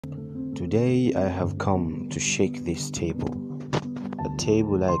Today I have come to shake this table, a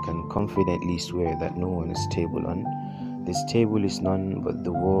table I can confidently swear that no one is stable on. This table is none but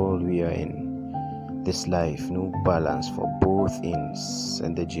the world we are in. This life, no balance for both ins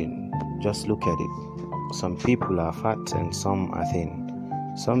and the jinn. Just look at it. Some people are fat and some are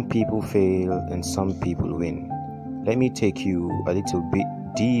thin. Some people fail and some people win. Let me take you a little bit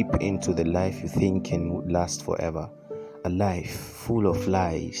deep into the life you think can would last forever. A life full of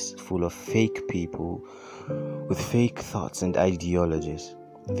lies, full of fake people with fake thoughts and ideologies.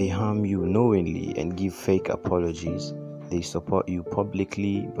 They harm you knowingly and give fake apologies. They support you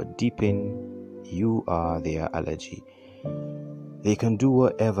publicly, but deep in, you are their allergy. They can do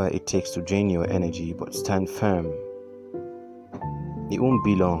whatever it takes to drain your energy, but stand firm. It won't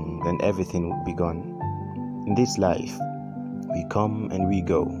be long, and everything will be gone. In this life, we come and we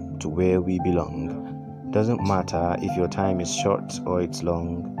go to where we belong. Doesn't matter if your time is short or it's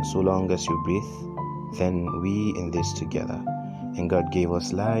long, so long as you breathe, then we in this together. And God gave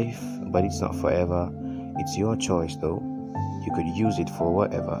us life, but it's not forever. It's your choice though. You could use it for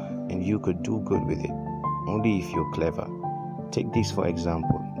whatever, and you could do good with it, only if you're clever. Take this for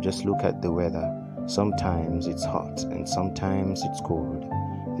example. Just look at the weather. Sometimes it's hot and sometimes it's cold.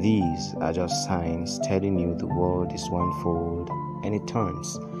 These are just signs telling you the world is one fold, and it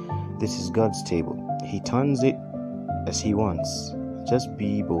turns. This is God's table. He turns it as He wants. Just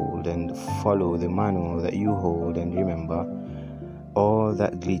be bold and follow the manual that you hold, and remember, all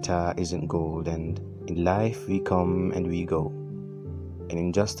that glitter isn't gold, and in life we come and we go. And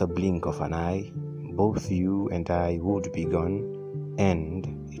in just a blink of an eye, both you and I would be gone,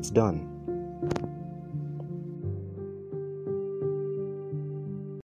 and it's done.